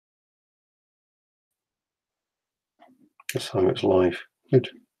That's how it's live. Good.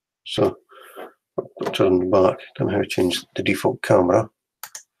 So I'll turn back. Don't know how to change the default camera.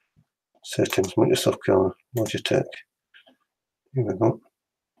 Settings, Microsoft camera, Logitech. Here we go.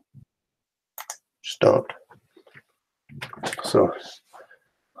 Start. So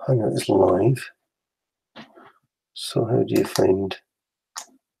Hangout is live. So how do you find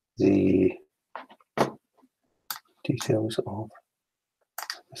the details of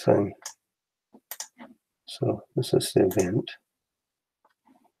the thing? So this is the event.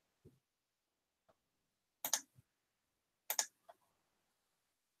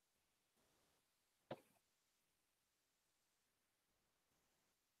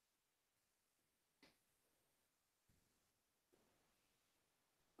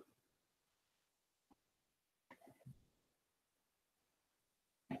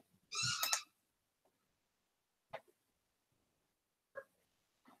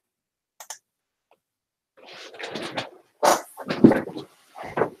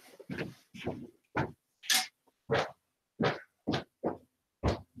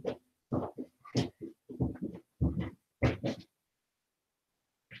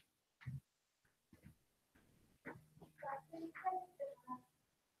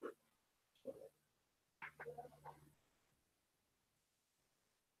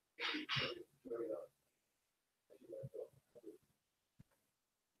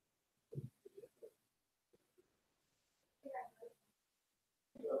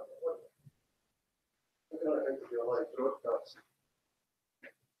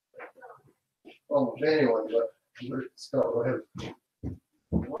 Well, anyone, but start ahead.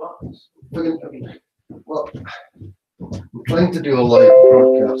 What? Well, I'm trying to do a live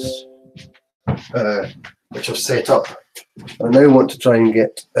broadcast, which I've set up. I now want to try and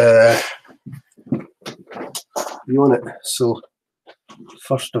get you on it. So,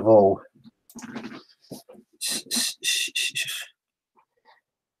 first of all,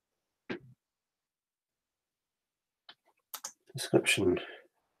 description.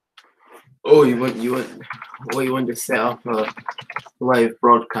 Oh, you want to set up a live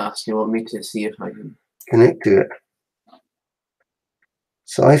broadcast? You want me to see if I can Connect to it.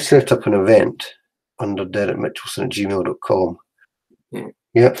 So I've set up an event under derekmitchelson@gmail.com. Yeah.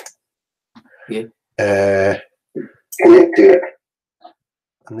 Yep. Yeah. Connect to it.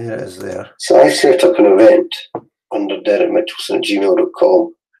 And there it is there. So I've set up an event under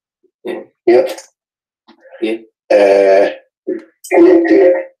derekmitchelson@gmail.com. Yeah. Yep. Yeah. Connect to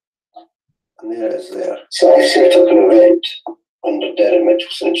it. And there it is there. So I've set up an event under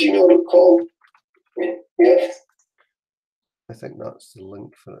derekmitchelson@gmail.com. Yeah. Yep. I think that's the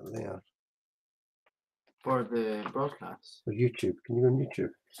link for it there. For the broadcast. For YouTube. Can you go on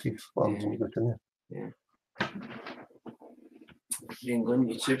YouTube? See what happens when you go to there. Yeah. You can go on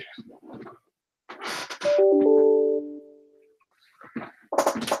YouTube.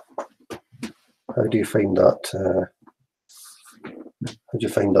 How do you find that? How do you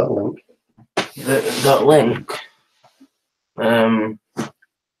find that link? That link.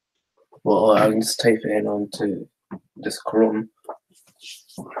 Well, I can just type it in onto this Chrome.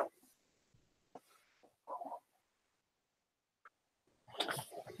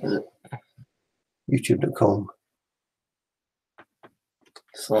 YouTube.com.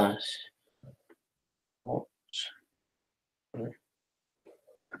 I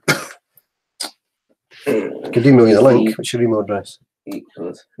could email you the link. What's your email address?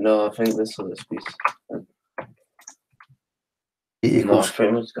 No, I think this one is piece. No, I've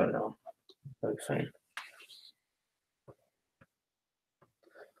pretty much got it all. That'll be fine.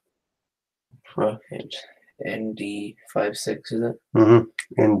 Rocket ND56, is it?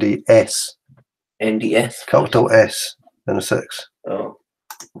 NDS. NDS. Capital S and a 6. Oh.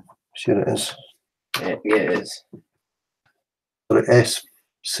 Sure it is. Yeah, it is. So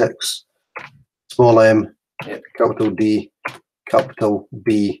S6, small m, yep. Capital D, capital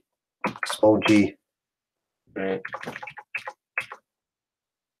B, small g. Right.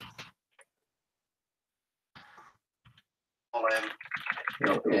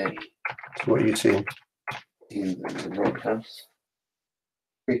 Okay. So what are you saying? The broadcast.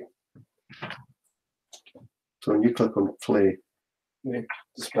 Okay. So when you click on play, yeah,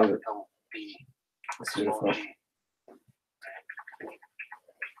 just play it. It's beautiful.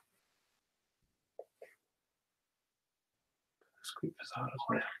 It's quite bizarre,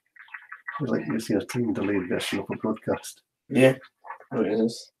 isn't it? It's like you see a time delayed version of a broadcast. Yeah, it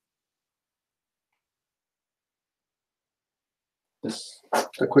is. Is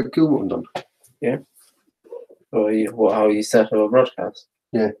that quite cool what we've done? Yeah. How you set up a broadcast?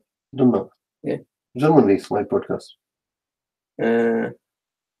 Yeah, done that. Yeah. You've done one of these live broadcasts.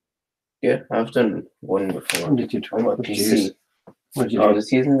 Yeah, I've done one before What did you try? on my What did you PC. use? What did you I do?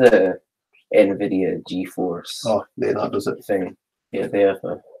 was using the NVIDIA GeForce Oh, yeah, that does it. thing. Yeah, they have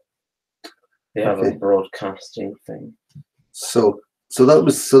a Okay. broadcasting thing. So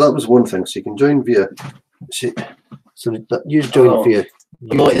that was one thing. So you can join via. So that you joined via.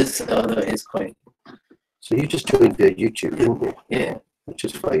 That is quite. So you just joined via YouTube, didn't you? Yeah. Which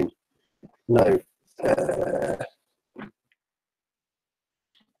is fine. Now,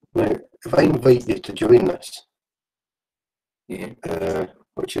 if I invite you to join this, Yeah.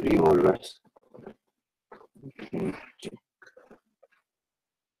 what's your email address?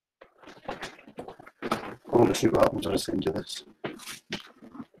 I want to see what happens when I send you this.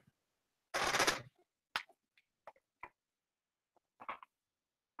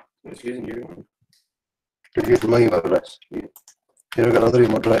 It's using your one. You're using my email address. Yeah. You don't got another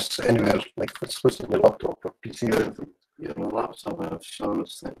email address anywhere, like it's listed on your laptop or PC or anything. Yeah, my laptop I have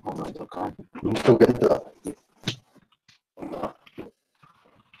seann@hotmail.com. You can still get into that.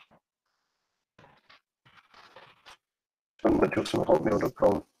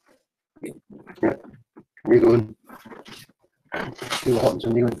 Mitchelson@hotmail.com. Yeah. Can you go and see what happens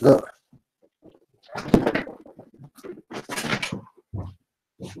when you go into that?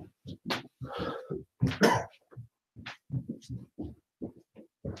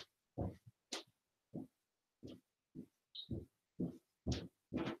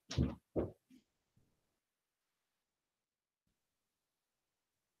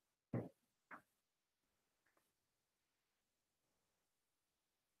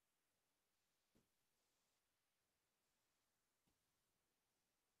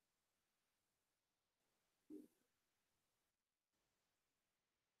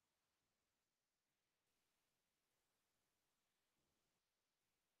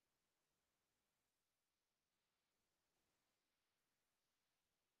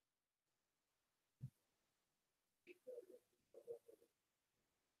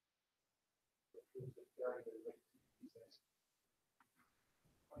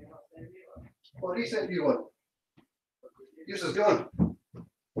 Well, he sent you one. Yours is gone.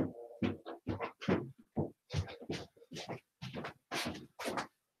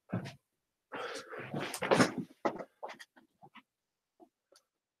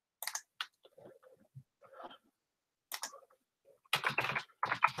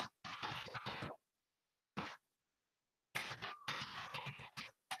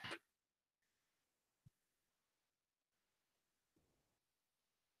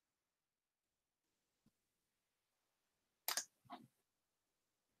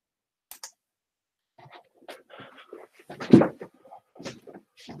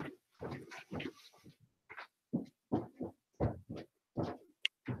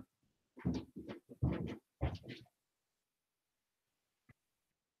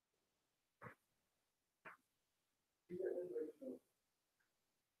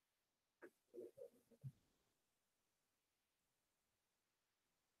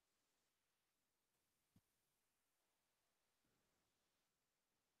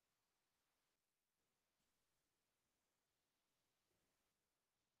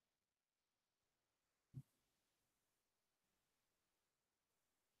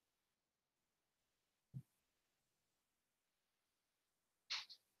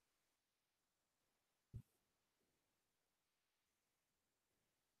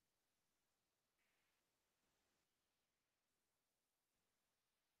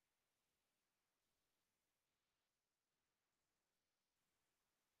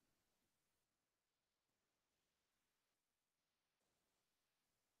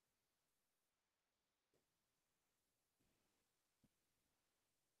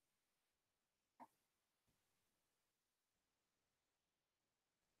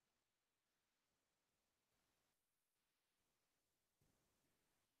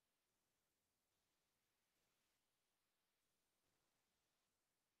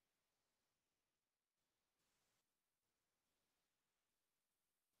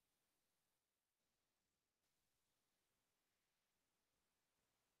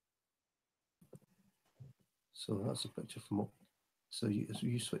 So that's a picture from up. So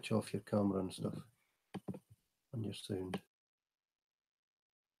you switch off your camera and stuff and your sound.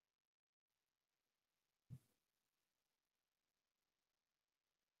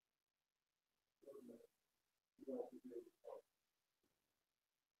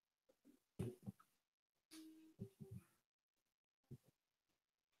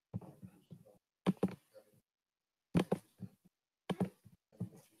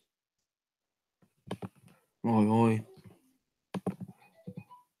 Oi, oi.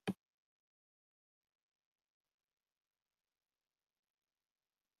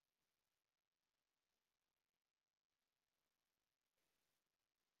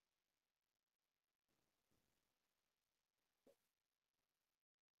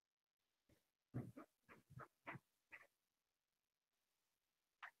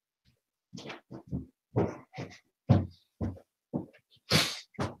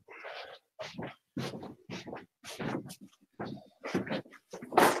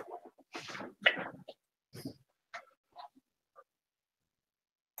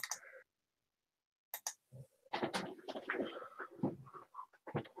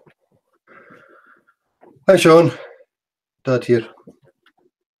 Hi, Sean. Dad here.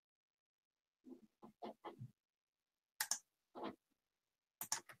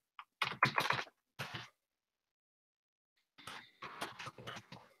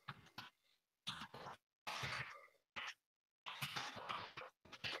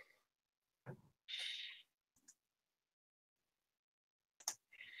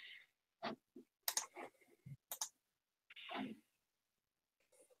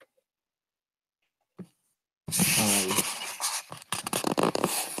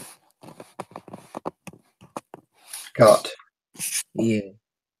 Cut. Yeah.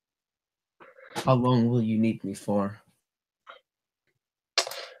 How long will you need me for?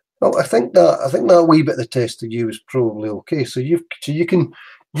 Well, I think that wee bit of the test of you is probably okay. So you can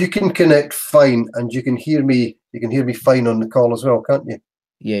connect fine, and you can hear me fine on the call as well, can't you?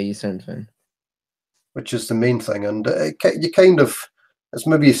 Yeah, you sound fine. Which is the main thing, and you kind of, it's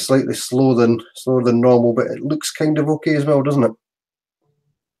maybe slightly slower than normal, but it looks kind of okay as well, doesn't it?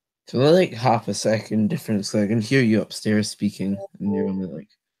 So they're like half a second difference. So I can hear you upstairs speaking, and you're only like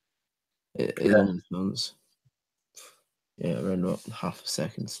it only sounds around about half a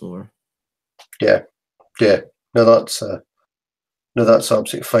second slower. Yeah. No, that's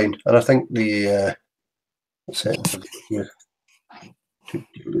absolutely fine, and I think the let's see here.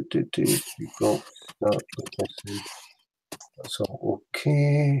 We've got that. That's all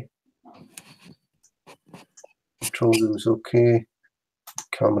okay. Control room's okay.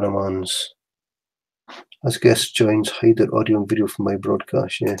 Cameraman's. As guest joins, hide their audio and video from my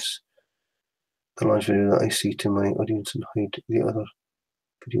broadcast. Yes. The large video that I see to my audience and hide the other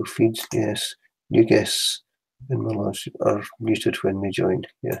video feeds. Yes. New guests in my large are muted when they join.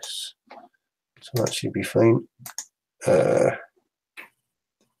 Yes. So that should be fine.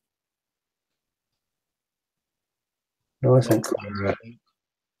 No, I think we're,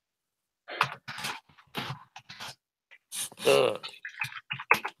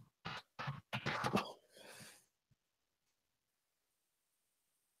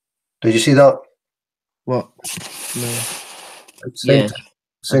 did you see that? What? No. Sent I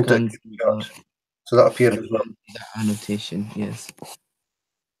it. can see that. So that appeared as well. That annotation, yes.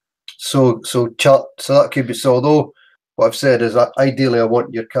 So chat. So that could be. So although what I've said is that ideally I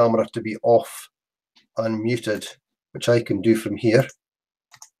want your camera to be off and muted, which I can do from here.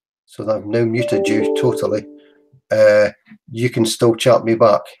 So that I've now muted you totally. You can still chat me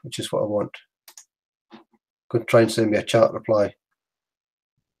back, which is what I want. Go and try and send me a chat reply.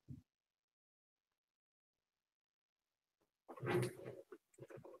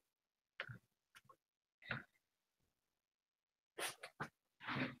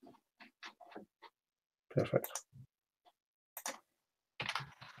 Perfect.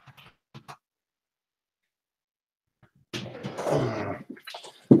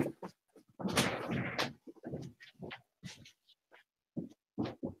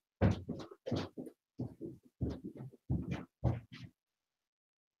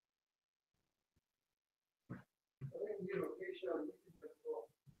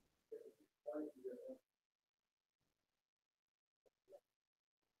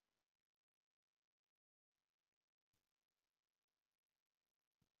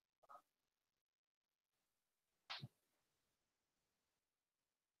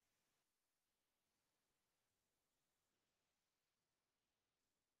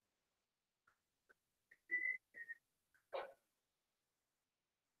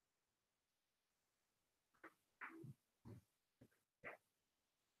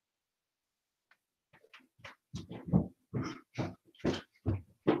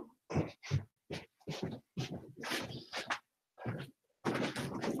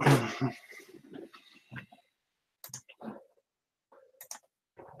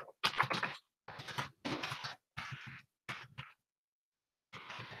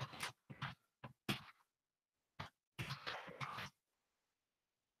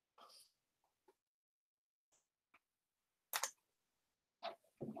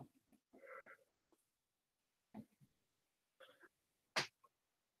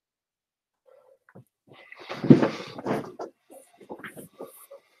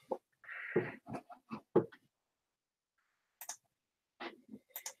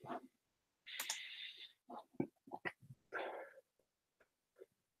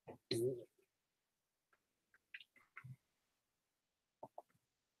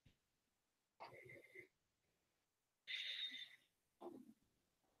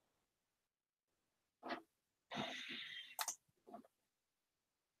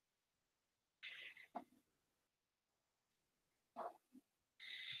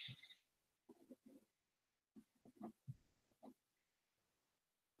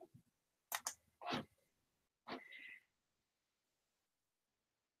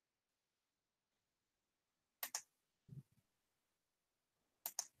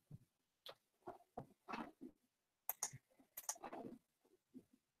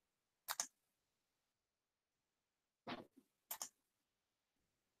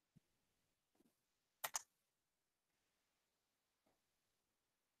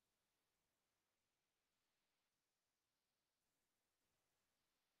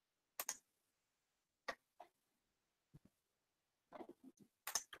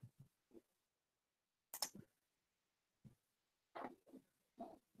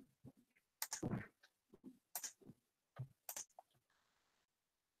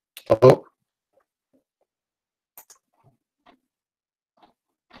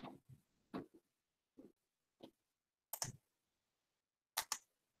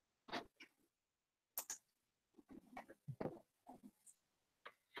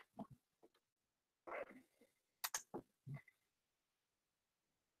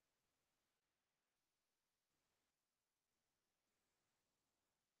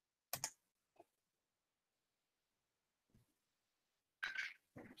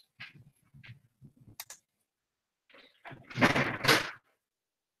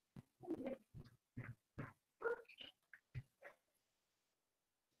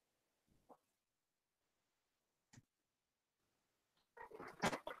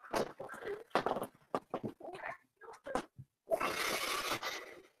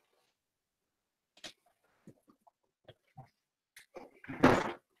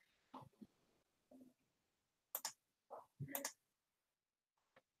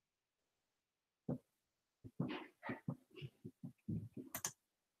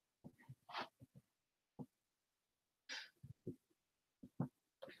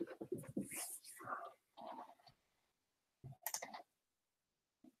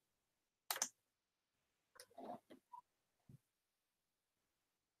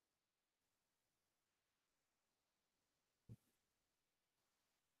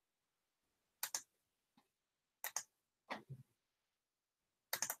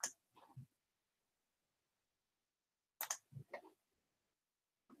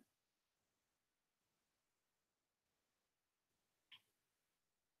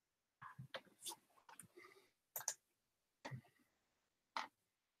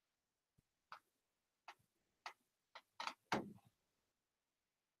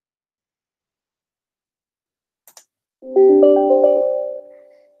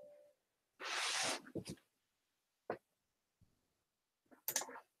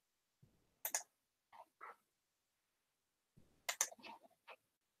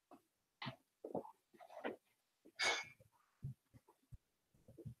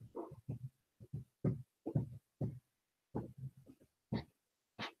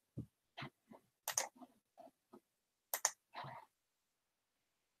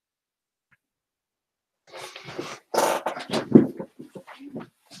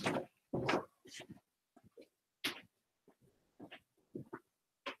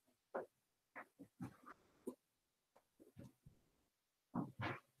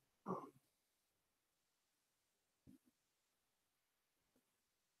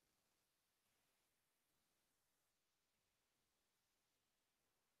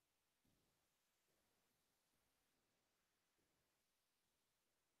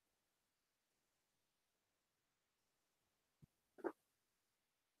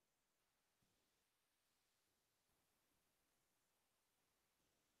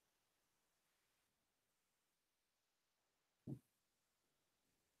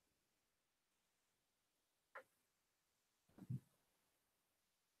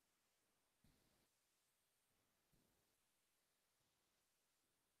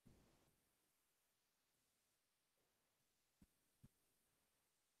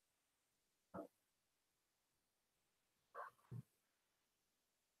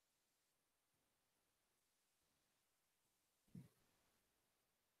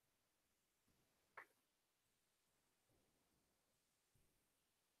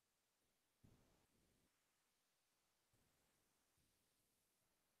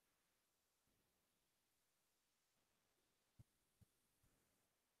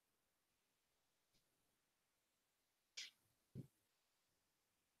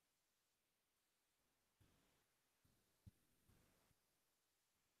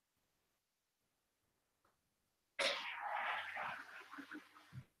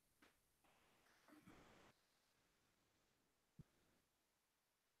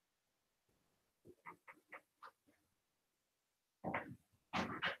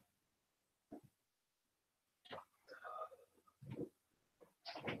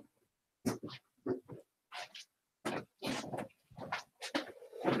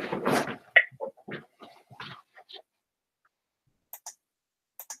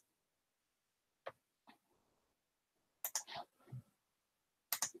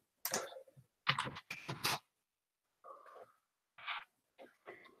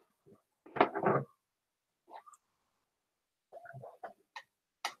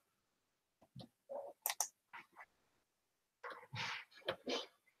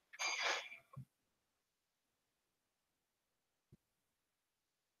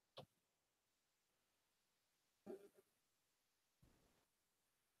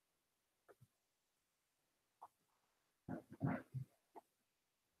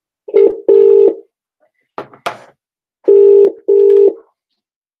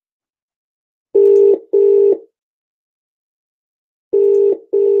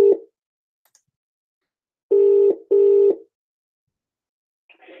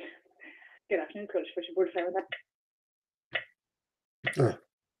 Good afternoon, Coach Switchboard Fire. Oh,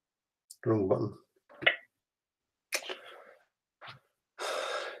 wrong button.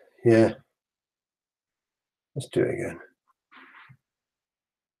 Yeah. Let's do it again.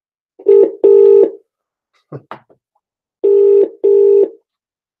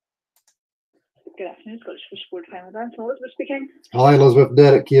 Good afternoon, Coach Switchboard Fire. So Elizabeth speaking. Hi Elizabeth,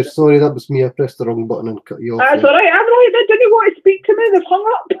 Derek here. Sorry, that was me. I pressed the wrong button and cut you off. That's all right. I really didn't want to speak to me. They've hung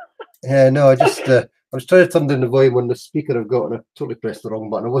up. Yeah, no, I just I was trying to turn down the volume on the speaker I've got, and I totally pressed the wrong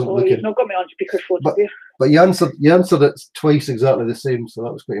button. I wasn't looking. You've not got me on speakerphone, have you? But you answered it twice exactly the same, so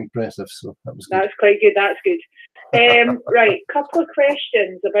that was quite impressive. So that was good. That's quite good. That's good. Right, couple of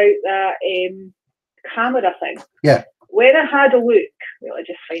questions about that camera thing. Yeah. When I had a look, well, I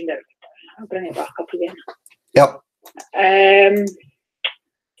just find it. I'll bring it back up again. Yep. I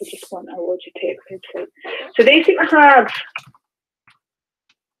just want a Logitech website. So they seem to have,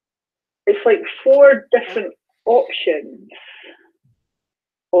 it's like 4 different options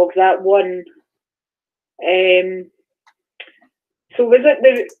of that one. So was it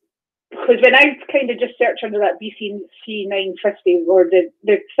the, because when I kind of just search under that BC 950 or the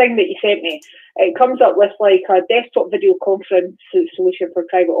thing that you sent me, it comes up with like a desktop video conference solution for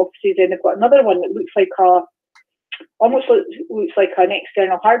private offices, and they've got another one that looks like almost looks like an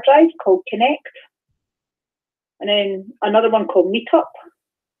external hard drive called Connect, and then another one called Meetup.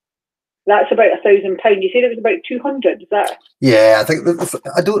 That's about £1,000. You said it was about 200. Is that? Yeah, I think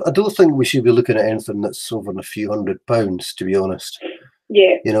I don't think we should be looking at anything that's over a few £100s, to be honest.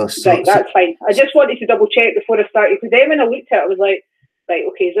 Yeah, you know, right, that's fine. I just wanted to double check before I started, because then when I looked at it, I was like, right,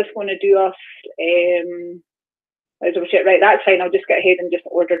 okay, is this going to do us? I double check. Right, that's fine. I'll just get ahead and just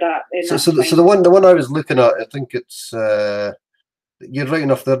order that. So the one I was looking at, I think it's you're right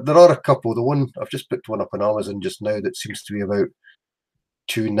enough. There are a couple. The one I've just picked one up on Amazon just now that seems to be about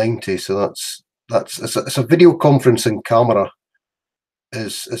 $290. So it's a video conferencing camera.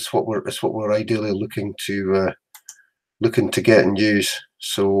 Is what we're ideally looking to get and use.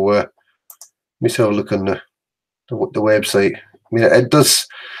 So let me have a look on the website. I mean, it does.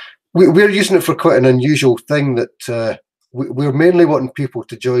 We're using it for quite an unusual thing that we're mainly wanting people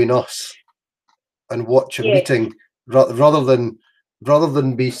to join us and watch a meeting rather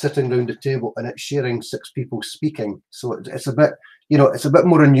than be sitting around the table and it's sharing 6 people speaking. So it's a bit, it's a bit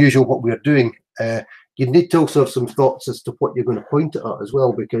more unusual what we're doing. You need to also have some thoughts as to what you're going to point it at as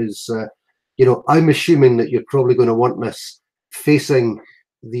well, because I'm assuming that you're probably going to want this facing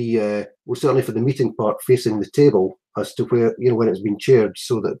the well, certainly for the meeting part, facing the table as to where, when it's been shared,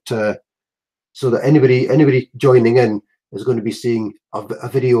 so that anybody joining in is going to be seeing a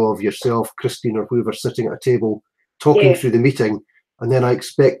video of yourself, Christine, or whoever sitting at a table talking through the meeting. And then I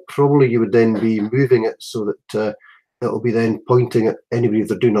expect probably you would then be moving it so that it'll be then pointing at anybody if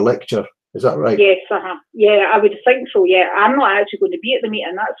they're doing a lecture. Is that right? Yes, yeah, I would think so. Yeah, I'm not actually going to be at the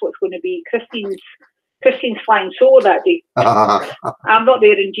meeting. That's what's going to be. Christine's flying solo that day. I'm not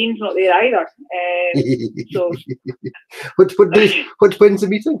there, and Jean's not there either. So, when's the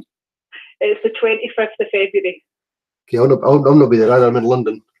meeting? It's the 25th of February. Okay, I'll not be there either. I'm in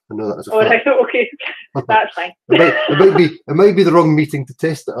London. I know that as a fact. Right, okay, that's fine. it might be the wrong meeting to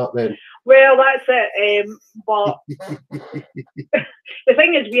test it up then. Well, that's it. But the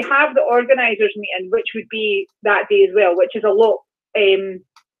thing is, we have the organisers meeting, which would be that day as well, which is a lot.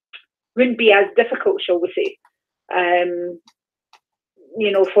 Wouldn't be as difficult, shall we say?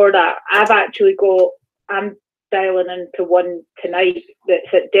 For that, I'm dialing into one tonight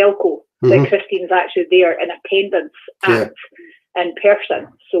that's at Delco. That Christine's actually there in attendance in person.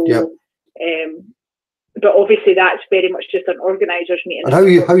 So But obviously that's very much just an organisers meeting. And how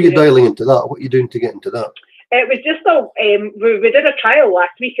are you dialing into that? What are you doing to get into that? It was just we did a trial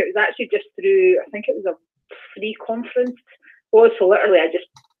last week. It was actually just through, I think it was a free conference. So literally I just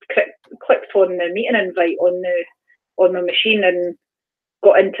clicked on the meeting invite on the machine and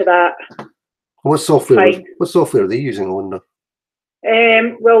got into that. What software are they using, I wonder?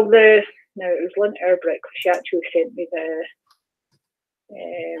 Well, it was Lynn Erbrick. She actually sent me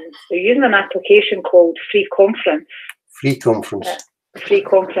they're using an application called Free Conference. Free Conference. Free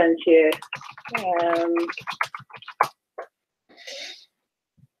Conference, yeah.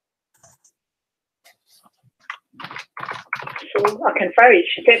 So I can find it.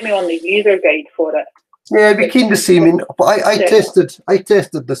 She sent me on the user guide for it. Yeah, I'd be keen to see. But I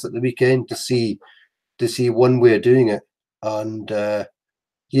tested this at the weekend to see one way of doing it, and yeah,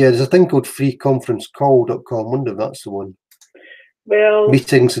 there's a thing called freeconferencecall.com. I wonder if that's the one. Well,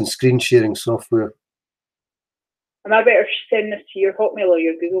 meetings and screen sharing software. Am I better send this to your Hotmail or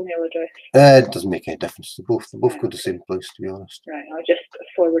your Google mail address? It doesn't make any difference. They both go to the same place, to be honest. Right, I'll just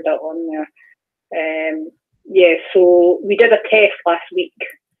forward that on there. Yeah, so we did a test last week,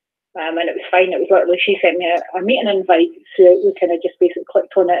 and it was fine. It was literally, she sent me a meeting invite, so we kind of just basically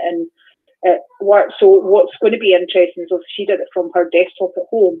clicked on it and it worked. So what's going to be interesting is she did it from her desktop at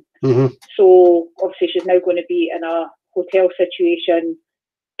home. Mm-hmm. So obviously she's now going to be in a hotel situation,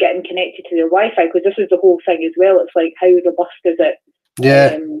 getting connected to their Wi-Fi, because this is the whole thing as well. It's like, how robust is it?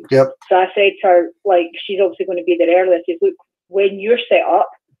 Yeah. Yep. So I said to her, like, she's obviously going to be there early. I said, look, when you're set up,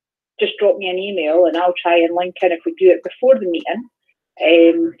 just drop me an email and I'll try and link in if we do it before the meeting,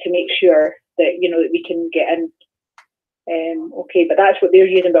 to make sure that, you know, that we can get in. Okay, but that's what they're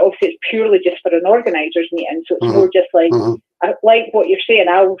using. But obviously it's purely just for an organisers meeting. So it's more just like, like what you're saying,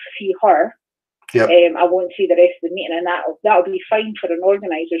 I'll see her. Yep. I won't see the rest of the meeting, and that'll be fine for an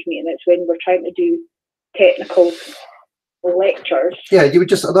organisers meeting. It's when we're trying to do technical lectures. Yeah, you would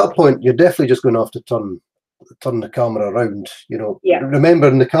just, at that point, you're definitely just going to have to turn the camera around. You know,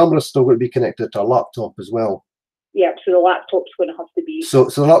 remembering the camera's still going to be connected to a laptop as well. Yeah, so the laptop's going to have to be. So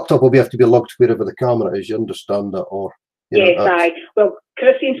the laptop will have to be logged wherever the camera is. You understand that, or yes, well,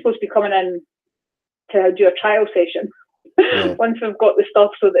 Christine's supposed to be coming in to do a trial session. Yeah. Once we've got the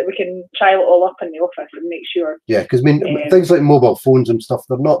stuff, so that we can trial it all up in the office and make sure. Yeah, because I mean, things like mobile phones and stuff,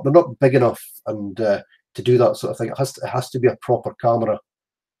 they're not big enough and to do that sort of thing. It has to be a proper camera.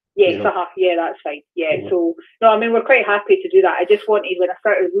 Yes, you know? Yeah, that's fine. Yeah, so no, I mean, we're quite happy to do that. I just wanted, when I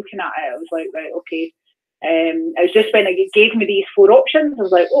started looking at it, I was like, right, okay. It was just when it gave me these 4 options, I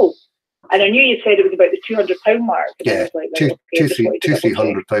was like, oh. And I knew you said it was about the £200 mark. Yeah, I was like, right,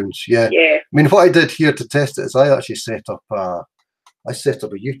 £300. Yeah. Yeah. I mean, what I did here to test it is I actually set up a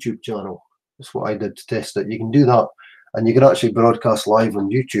YouTube channel. That's what I did to test it. You can do that, and you can actually broadcast live on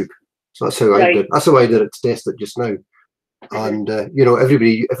YouTube. So that's how I did. That's how I did it to test it just now. And you know,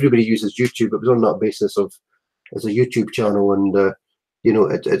 everybody uses YouTube. It was on that basis of as a YouTube channel, and you know,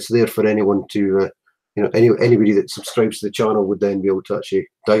 it's there for anyone to. You know, anybody that subscribes to the channel would then be able to actually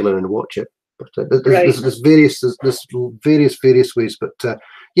dial in and watch it. But there's various ways. But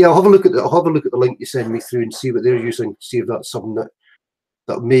yeah, I'll have a look at the link you send me through and see what they're using. See if that's something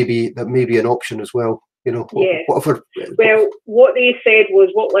that may be an option as well. You know, well, what they said was,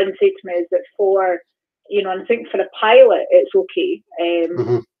 what Lynn said to me is that for, you know, and I think for a pilot it's okay,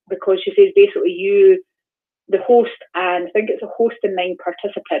 because she says basically the host, and I think it's a host and 9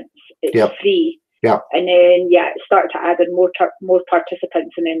 participants. It's free. Yeah, and then start to add in more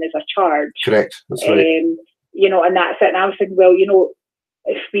participants, and then there's a charge. Correct. That's right. You know, and that's it. And I was thinking, well, you know,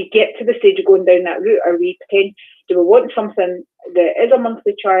 if we get to the stage of going down that route, do we want something that is a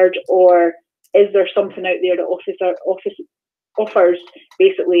monthly charge, or is there something out there that offers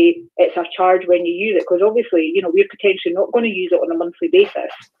basically it's a charge when you use it? Because obviously, you know, we're potentially not going to use it on a monthly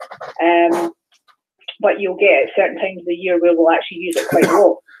basis, but you'll get at certain times of the year where we'll actually use it quite a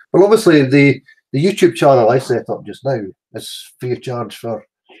lot. Well, obviously the YouTube channel I set up just now is free of charge for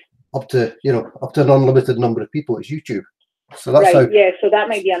up to an unlimited number of people. It's YouTube, so that's right. Yeah, so that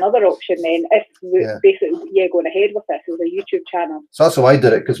might be another option then if basically going ahead with this as a YouTube channel. So that's how I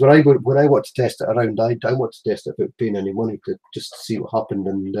did it, because when I want to test it around, I want to test it without paying any money to just see what happened.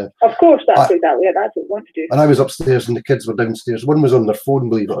 And of course, that's exactly it. That's what we want to do. And I was upstairs and the kids were downstairs. One was on their phone,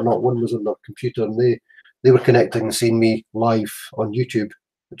 believe it or not. One was on their computer, and they were connecting and seeing me live on YouTube,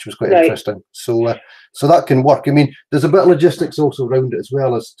 which was quite interesting. So that can work. I mean, there's a bit of logistics also around it as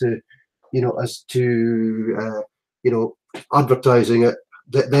well, as to advertising it,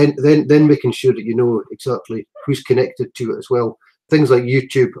 then making sure that you know exactly who's connected to it as well. Things like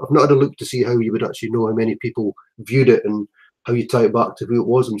YouTube, I've not had a look to see how you would actually know how many people viewed it and how you tie it back to who it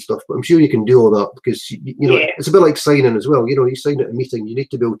was and stuff. But I'm sure you can do all that because you know it's a bit like signing as well. You know, you sign at a meeting, you need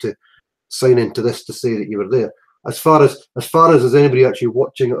to be able to sign into this to say that you were there. As far as there's anybody actually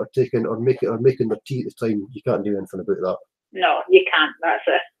watching it or taking or making their tea at the time, you can't do anything about that. No, you can't. That's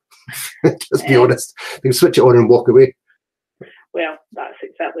it. Just be honest. You can switch it on and walk away. Well, that's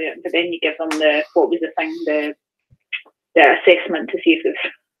exactly it. But then you give them the assessment to see if it's.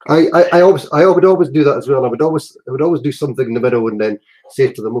 I would always do that as well. I would always do something in the middle and then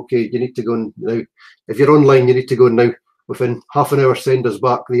say to them, okay, you need to go and now. If you're online, you need to go and now within half an hour send us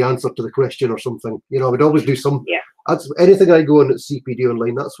back the answer to the question or something. You know, I would always do some. Yeah. That's anything I go on at CPD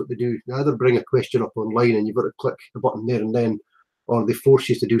online. That's what they do. They either bring a question up online and you've got to click the button there and then, or they force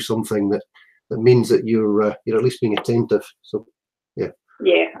you to do something that means that you're at least being attentive. So, yeah.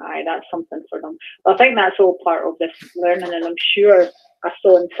 Yeah, that's something for them. I think that's all part of this learning, and I'm sure I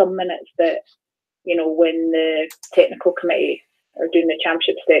saw in some minutes that, you know, when the technical committee are doing the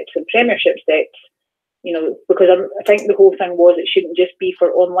championship steps and premiership steps, you know, because I think the whole thing was it shouldn't just be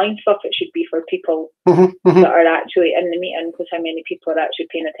for online stuff, it should be for people that are actually in the meeting, because how many people are actually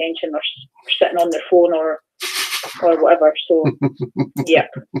paying attention or sitting on their phone or whatever. So, yeah.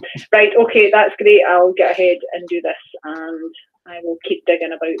 Right, okay, that's great. I'll get ahead and do this, and I will keep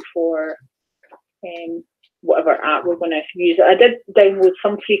digging about for whatever app we're going to use. I did download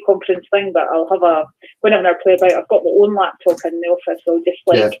some free conference thing, but I'll have whenever I play about, I've got my own laptop in the office, so I'll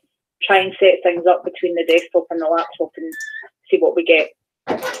just try and set things up between the desktop and the laptop and see what we get.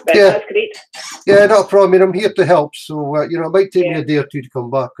 But that's great. Yeah, not a problem. I mean, I'm here to help, so you know, it might take me a day or two to come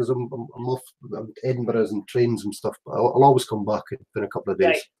back because I'm off Edinburgh and trains and stuff. But I'll always come back in a couple of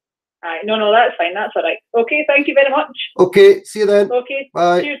days. Right. No, that's fine. That's all right. Okay, thank you very much. Okay, see you then. Okay,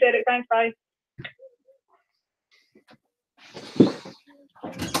 bye. Cheers, Derek. Thanks. Bye.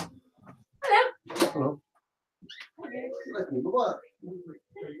 Hello.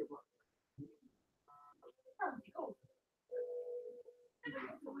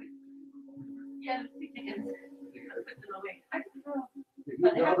 Yeah,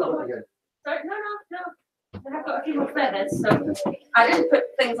 but they have got more. Sorry, no. They have got a few more feathers, so I didn't put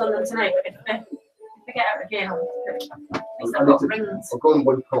things on them tonight. But if they get out again, at least I've got rings. I'll go on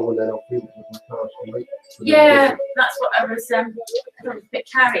one call and then I'll paint it with my car. Yeah, that's what I was. I don't a bit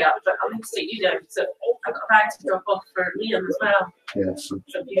carry up, but I'll need to take you down. So I've got a bag to drop off for Liam as well. Yeah, so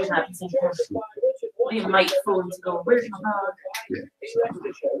you have the same person. Liam might phone to go, where's my bag? Yeah, so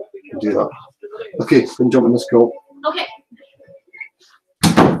do that. Okay, then jump in this call. Okay.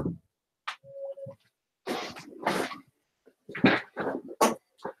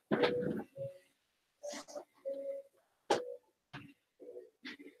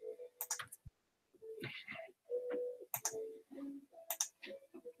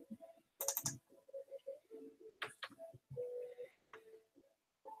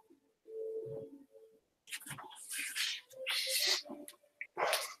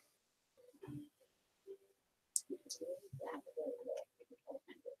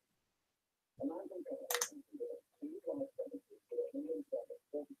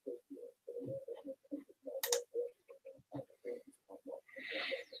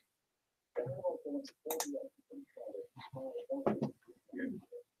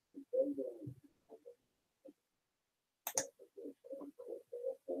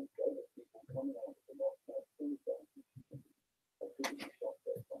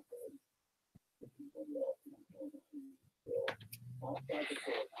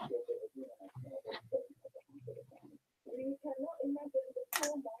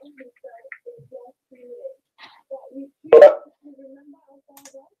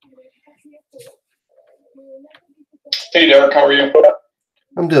 Hey Derek, how are you?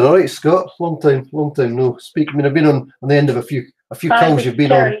 I'm doing all right, Scott. Long time no speak. I mean, I've been on the end of a few calls you've been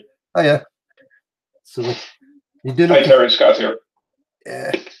Terry. on. Oh yeah. So you doing? Hi Terry, Scott's here.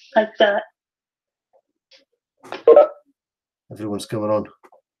 Yeah. Hi, Scott. Everyone's coming on.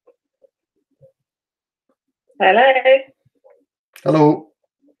 Hello. Hello.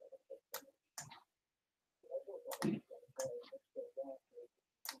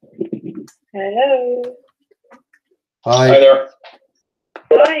 Hello. Hi. Hi there.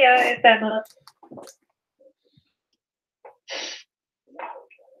 Hiya, it's Emma.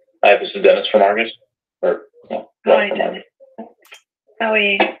 Hi, this is Dennis from Argus. Hi, Dennis. How are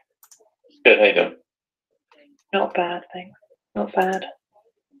you? Good, how you doing? Not bad, thanks. Not bad.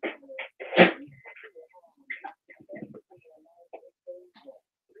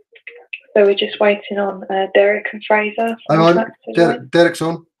 So we're just waiting on Derek and Fraser. Hang on. Derek's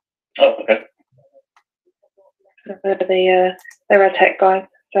on. Oh, okay. They're a tech guy,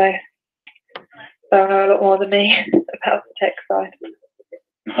 so they'll know a lot more than me about the tech side.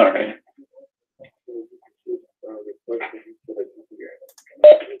 All right.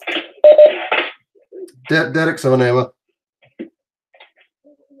 Derek's on, Emma.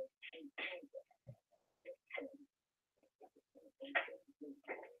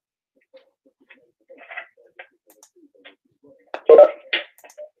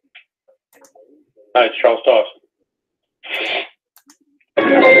 Hi, it's Charles Toss.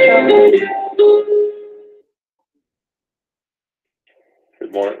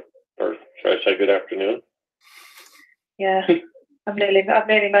 Good morning, or should I say good afternoon? Yeah, I've nearly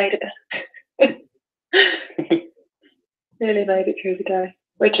made it. Nearly made it through the day.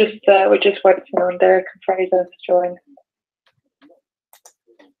 We're just waiting on Derek and Fraser to join.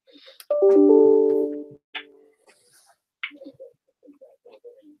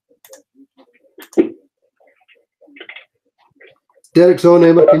 Derek's on,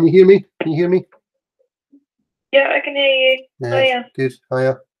 Emma. Can you hear me? Can you hear me? Yeah, I can hear you. Yeah, Hiya. good.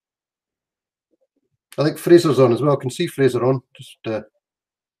 Hiya. I think Fraser's on as well. I can see Fraser on. Just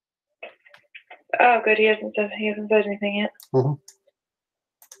Oh, good. He hasn't said anything yet. mhm.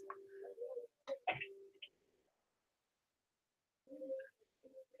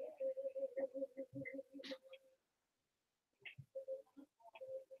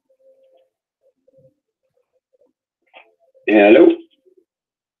 Yeah, hello.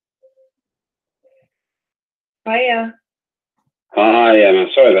 Hiya. Hi, Emma.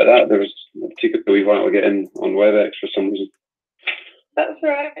 Sorry about that. There was a ticket that we wanted to get in on WebEx for some reason. That's all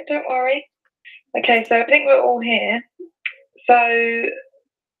right. Don't worry. Okay, so I think we're all here. So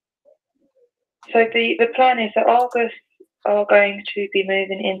the plan is that August are going to be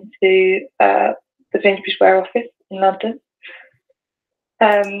moving into the Finsbury Square office in London.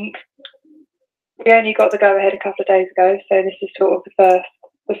 We only got the go ahead a couple of days ago, so this is sort of the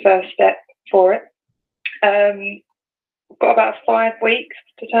first step for it. We've got about 5 weeks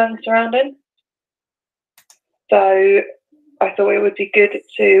to turn this around in. So I thought it would be good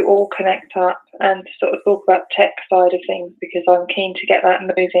to all connect up and sort of talk about tech side of things, because I'm keen to get that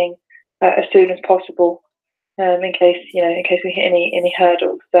moving as soon as possible, in case we hit any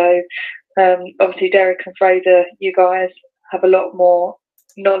hurdles. So obviously Derek and Fraser, you guys have a lot more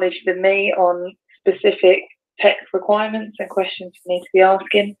knowledge than me on specific tech requirements and questions you need to be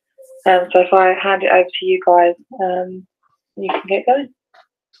asking. So if I hand it over to you guys, you can get going.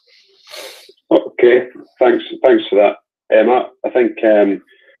 Okay, thanks for that, Emma. I think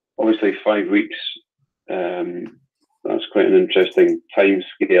obviously 5 weeks. That's quite an interesting time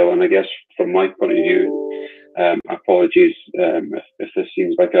scale, and I guess from my point of view, apologies if this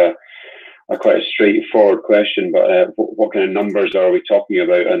seems like a quite a straightforward question, but what kind of numbers are we talking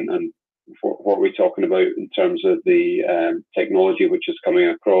about, and what are we talking about in terms of the technology which is coming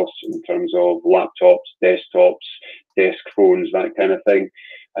across in terms of laptops, desktops, desk phones, that kind of thing?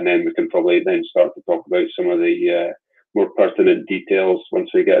 And then we can probably then start to talk about some of the more pertinent details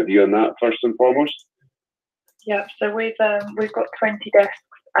once we get a view on that first and foremost. Yeah, so we've got 20 desks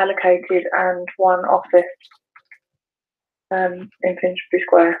allocated and 1 office in Finsbury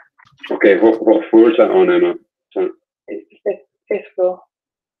Square. Okay, what floor is that on, Emma? It's the fifth floor.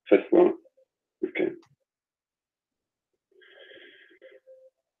 5th floor. Okay.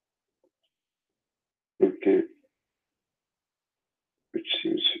 Okay. Which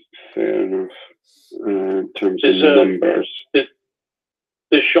seems fair enough in terms of numbers.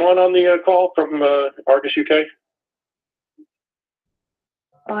 Is Sean on the call from Argus UK?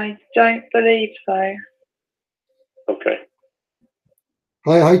 I don't believe so. Okay.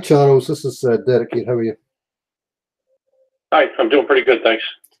 Hi, Charles. This is Derek here. How are you? Hi, I'm doing pretty good, thanks.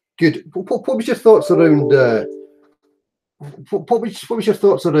 Good. What was your thoughts around? What was your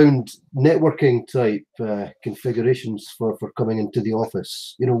thoughts around networking type configurations for coming into the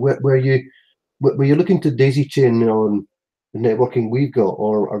office? You know, were you looking to daisy chain on the networking we've got,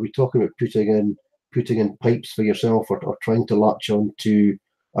 or are we talking about putting in pipes for yourself, or trying to latch on to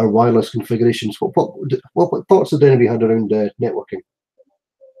our wireless configurations? What thoughts had anybody had around networking?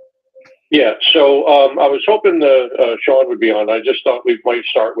 Yeah, so I was hoping Sean would be on. I just thought we might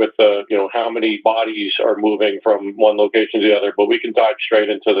start with how many bodies are moving from one location to the other, but we can dive straight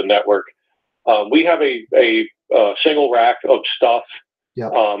into the network. We have a single rack of stuff. Yeah.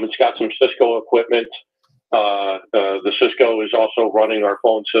 It's got some Cisco equipment. The Cisco is also running our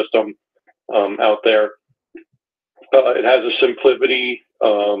phone system out there. It has a Simplicity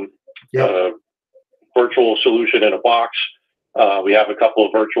virtual solution in a box. We have a couple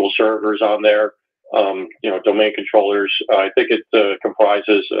of virtual servers on there, domain controllers. I think it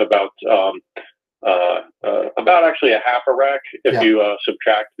comprises about actually a half a rack if you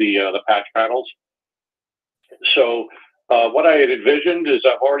subtract the patch panels. So what I had envisioned is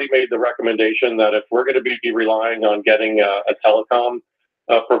I've already made the recommendation that if we're going to be relying on getting a telecom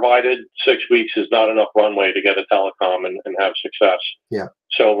provided, 6 weeks is not enough runway to get a telecom and have success. Yeah.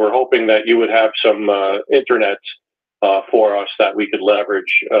 So we're hoping that you would have some internet for us that we could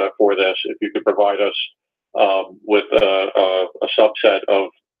leverage for this. If you could provide us with a subset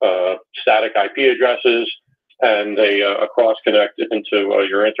of static IP addresses and a cross connect into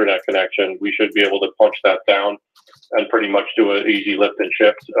your internet connection, we should be able to punch that down and pretty much do an easy lift and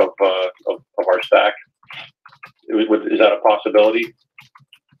shift of our stack. Is that a possibility?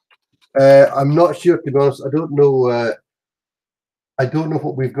 I'm not sure, to be honest. I don't know. I don't know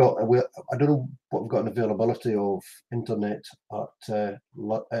what we've got. I don't know what we've got in availability of internet at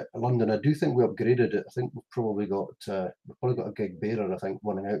London. I do think we upgraded it. I think we've probably got a gig bearer, I think,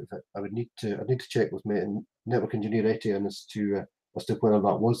 running out of it. I'd need to check with my network engineer Etienne as to whether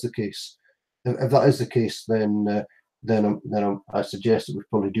that was the case. If that is the case, then I suggest that we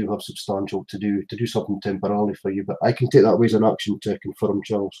probably do have substantial to do something temporarily for you. But I can take that away as an action to confirm,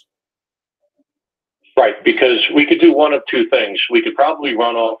 Charles. Right, because we could do one of two things. We could probably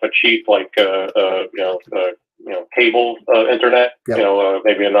run off a cheap, like cable internet, yep.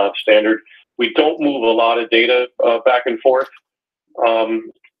 Maybe a non-standard. We don't move a lot of data back and forth.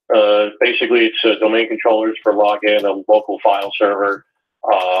 Basically, it's domain controllers for login, a local file server,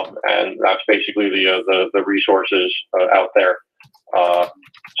 and that's basically the resources out there.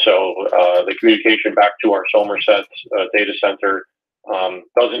 So the communication back to our Somerset data center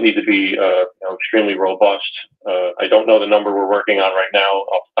doesn't need to be extremely robust. I don't know the number we're working on right now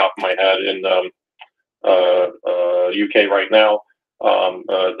off the top of my head in UK right now.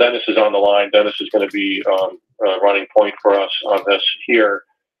 Dennis is on the line. Dennis is going to be running point for us on this here.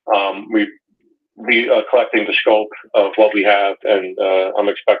 We'll be collecting the scope of what we have, and I'm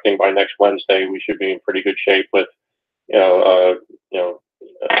expecting by next Wednesday we should be in pretty good shape with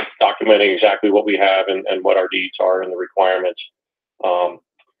documenting exactly what we have and what our needs are and the requirements.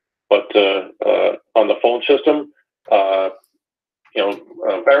 But on the phone system,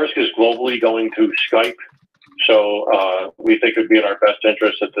 Verisk is globally going to Skype, so we think it would be in our best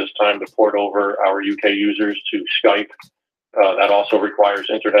interest at this time to port over our UK users to Skype. That also requires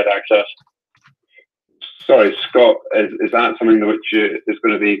internet access. Sorry, Scott, is that something which is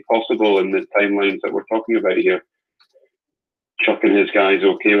going to be possible in the timelines that we're talking about here? Chuck and his guys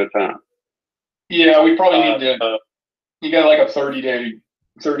okay with that? Yeah, we probably need to. You got like a 30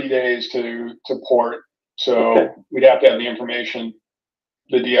 days to port, so okay. We'd have to have the information,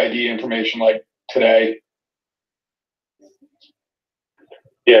 the DID information, like today.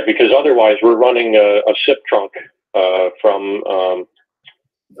 Yeah, because otherwise we're running a SIP trunk from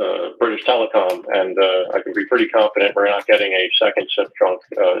British Telecom, and I can be pretty confident we're not getting a second SIP trunk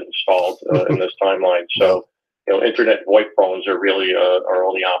installed in this timeline. So, internet VoIP phones are really our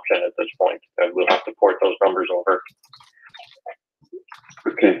only option at this point, and we'll have to port those numbers over.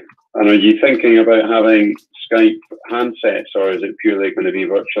 Okay. And are you thinking about having Skype handsets, or is it purely going to be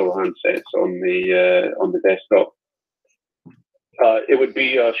virtual handsets on the desktop? It would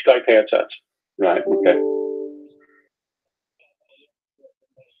be Skype handsets. Right. Okay.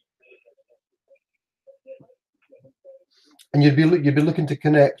 And you'd be looking to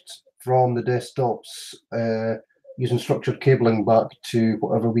connect from the desktops using structured cabling back to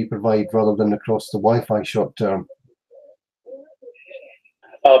whatever we provide, rather than across the Wi-Fi short term.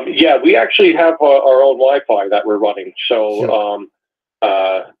 Yeah, we actually have our own Wi-Fi that we're running, so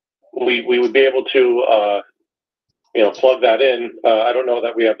sure. We would be able to plug that in. I don't know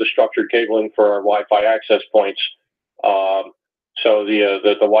that we have the structured cabling for our Wi-Fi access points. So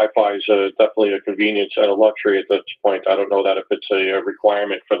the Wi-Fi is definitely a convenience and a luxury at this point. I don't know that if it's a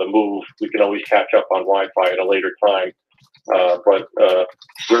requirement for the move. We can always catch up on Wi-Fi at a later time. But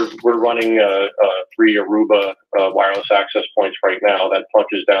we're running 3 Aruba wireless access points right now that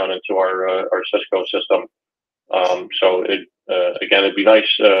punches down into our Cisco system. So it'd be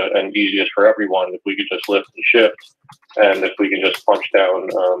nice and easiest for everyone if we could just lift and shift, and if we can just punch down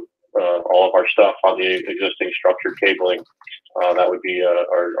all of our stuff on the existing structured cabling. That would be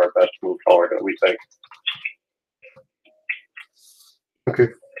our best move forward, we think. Okay.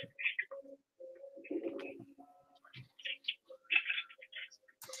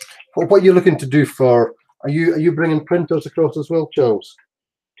 Well, what are you looking to do for? Are you bringing printers across as well, Charles?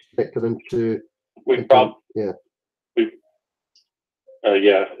 Connected into. We have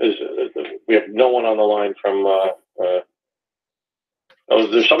no one on the line from.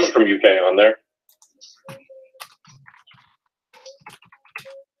 There's someone from UK on there.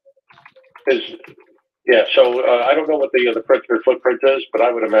 Yeah, so I don't know what the printer footprint is, but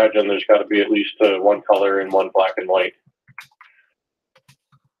I would imagine there's got to be at least one color and one black and white.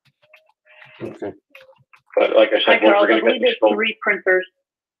 Okay. But like I Hi, said, we're Charles. I going to believe get there's 3 printers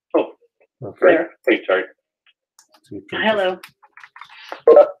Oh, Okay. great. there. Hey, sorry. Hello.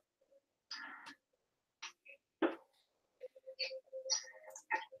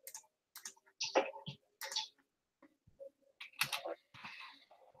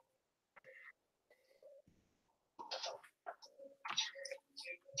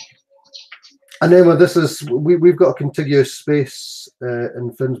 And Emma, this is we've got a contiguous space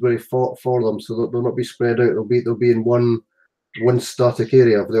in Finsbury for them, so that they'll not be spread out. They'll be in one static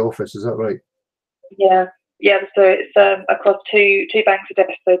area of the office. Is that right? Yeah. So it's across two banks of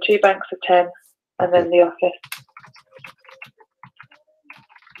desks, so 2 banks of 10, and then the office.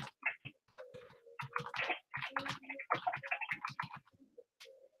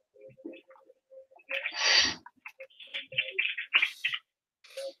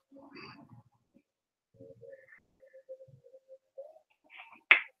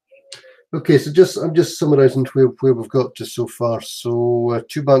 Okay, so I'm just summarising where we've got to so far. So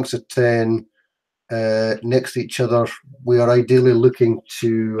 2 banks of 10 next to each other. We are ideally looking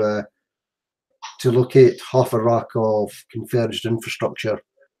to locate half a rack of converged infrastructure,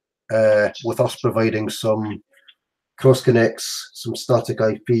 with us providing some cross connects, some static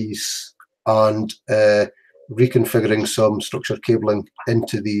IPs, and reconfiguring some structured cabling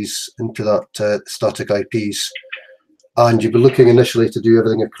into that static IPs. And you'll be looking initially to do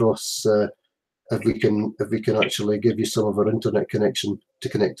everything across. If we can actually give you some of our internet connection to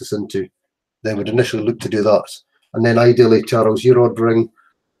connect us into, then we'd initially look to do that. And then ideally, Charles, you're ordering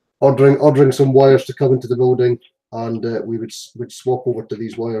some wires to come into the building, and we would swap over to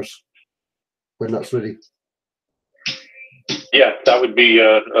these wires when that's ready. Yeah, that would be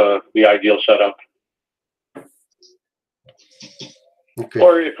the ideal setup. Okay.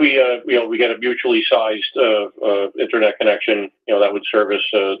 Or if we we get a mutually sized internet connection, that would service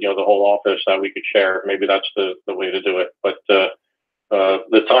the whole office that we could share. Maybe that's the way to do it. But the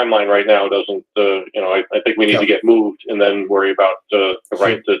timeline right now doesn't. I think we need to get moved and then worry about the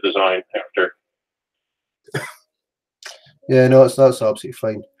right to design after. Yeah, no, that's absolutely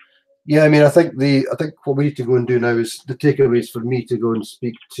fine. Yeah, I mean, I think what we need to go and do now is the takeaways for me to go and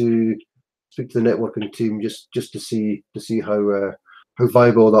speak to the networking team just to see how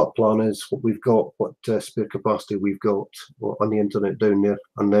viable that plan is, what we've got, what spare capacity we've got on the internet down there,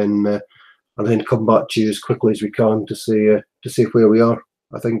 and then come back to you as quickly as we can to say where we are.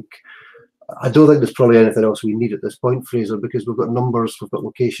 I don't think there's probably anything else we need at this point, Fraser, because we've got numbers, we've got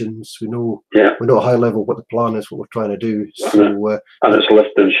locations, we know at a high level what the plan is, what we're trying to do. So and it's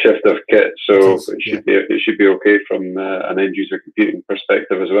lift and shift of kit, so it should be okay from an end user computing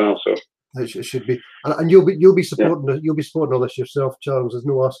perspective as well. So it should be, and you'll be supporting all this yourself, Charles. There's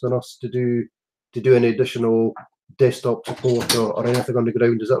no asking us to do any additional desktop support or anything on the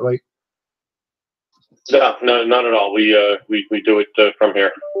ground. Is that right? No, not at all. We do it from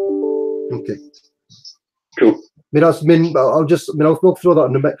here. Okay. Cool. I'll throw that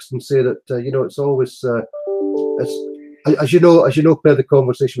in the mix and say that it's always as you know per the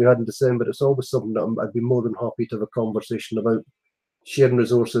conversation we had in December, it's always something that I'd be more than happy to have a conversation about sharing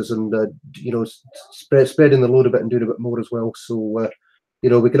resources and spreading the load a bit and doing a bit more as well. So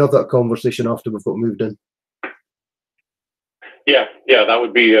we can have that conversation after we've got moved in. Yeah, that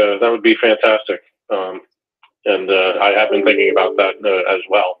would be fantastic. And I have been thinking about that as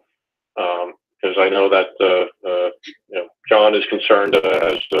well. Because I know that John is concerned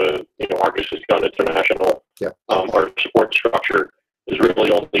as Marcus has gone international. Yeah. Our support structure is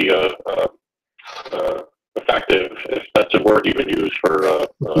really only effective, if that's a word you can use, for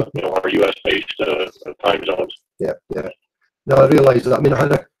our U.S. based time zones. Yeah. No, I realise that. I mean,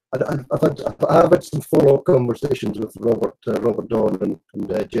 I've had some follow-up conversations with Robert Dawn and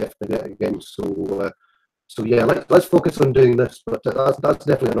Jeff again. So yeah, let's focus on doing this, but that's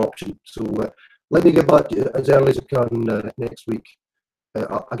definitely an option. So let me get back to you as early as I can next week.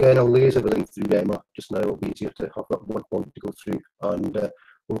 Again, I'll liaise everything through Emma. Just now it'll be easier to have that one point to go through, and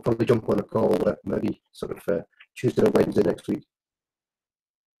we'll probably jump on a call maybe sort of Tuesday or Wednesday next week.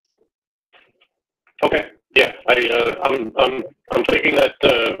 Okay. Yeah, I'm thinking that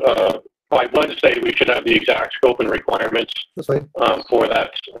by Wednesday we should have the exact scope and requirements. That's fine. For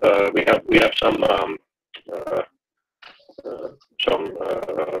that, we have some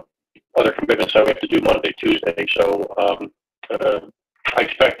other commitments that we have to do Monday, Tuesday. So I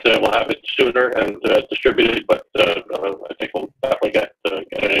expect we'll have it sooner and distributed, but I think we'll definitely get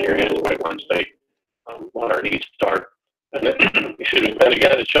it in your hands by Wednesday. What our needs are, and then, excuse me. And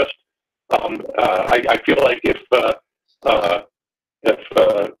again, it's just I feel like if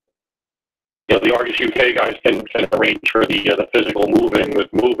you know, the Argus UK guys can arrange for the physical moving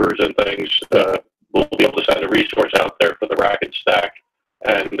with movers and things, we'll be able to send a resource out there for the rack and stack.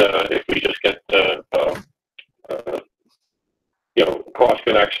 And if we just get you know, cross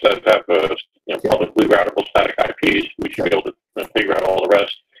connects that have you know, publicly routable static IPs, we should be able to figure out all the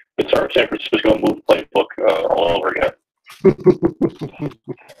rest. It's our San Francisco move playbook all over again.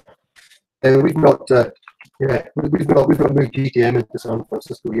 And we've not, yeah, we've not moved GTM into San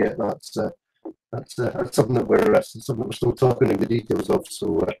Francisco yet. That's something that we're still talking in the details of.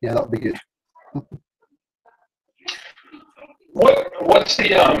 So yeah, that'll be good. What's the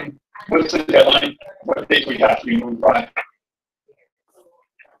deadline? What date we have to be moved by?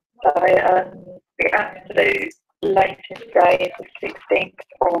 So the absolute latest day is the 16th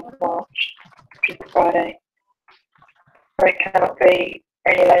of March, which is Friday. So it cannot be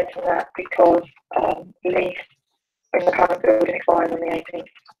any later than that because lease in the current building expires on the 18th.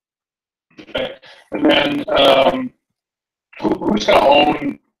 Okay. And then who's going to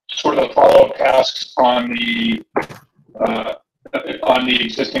own sort of the follow-up tasks on the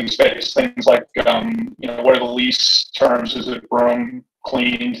existing space? Things like you know, what are the lease terms? Is it room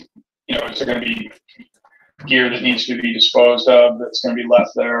cleaned? You know, is there going to be gear that needs to be disposed of that's going to be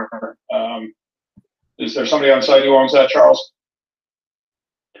left there? Is there somebody on site who owns that, Charles?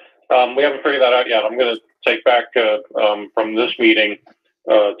 We haven't figured that out yet. I'm going to take back from this meeting,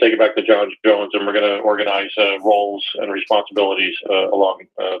 take it back to John Jones, and we're going to organize roles and responsibilities along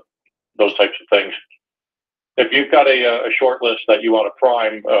those types of things. If you've got a short list that you want to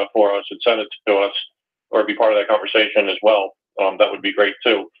prime for us and send it to us, or be part of that conversation as well, that would be great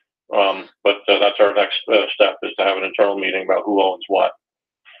too. But that's our next step, is to have an internal meeting about who owns what.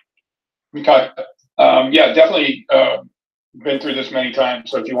 Okay. Yeah, definitely been through this many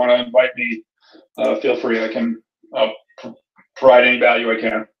times. So if you want to invite me, feel free. I can provide any value I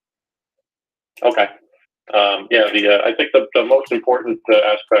can. Okay. Yeah, I think the most important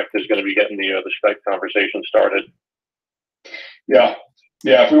aspect is going to be getting the spec conversation started. Yeah.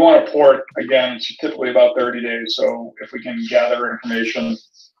 Yeah, if we want to port, again, it's typically about 30 days. So if we can gather information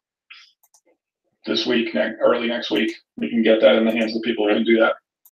this week, early next week, we can get that in the hands of the people who can do that.